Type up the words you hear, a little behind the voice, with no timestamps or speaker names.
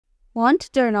Want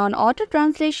to turn on auto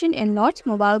translation in Lords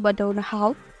Mobile but don't know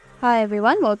how? Hi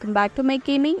everyone, welcome back to Make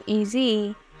Gaming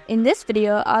Easy. In this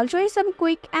video, I'll show you some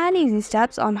quick and easy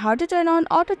steps on how to turn on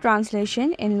auto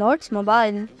translation in Lords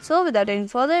Mobile. So without any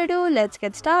further ado, let's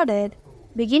get started.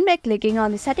 Begin by clicking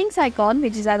on the settings icon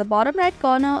which is at the bottom right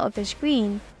corner of your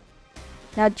screen.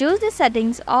 Now choose the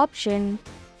settings option.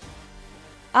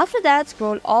 After that,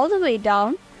 scroll all the way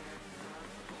down.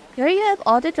 Here you have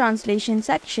auto translation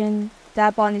section.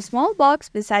 Tap on the small box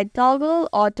beside toggle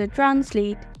auto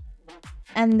translate.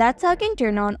 And that's how you can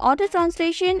turn on auto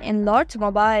translation in Lords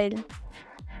Mobile.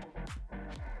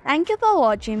 Thank you for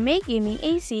watching Make Gaming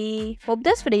AC. Hope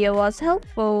this video was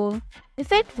helpful.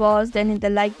 If it was, then hit the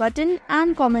like button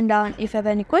and comment down if you have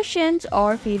any questions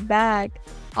or feedback.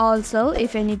 Also,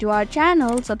 if you're new to our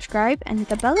channel, subscribe and hit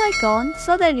the bell icon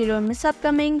so that you don't miss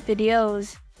upcoming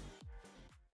videos.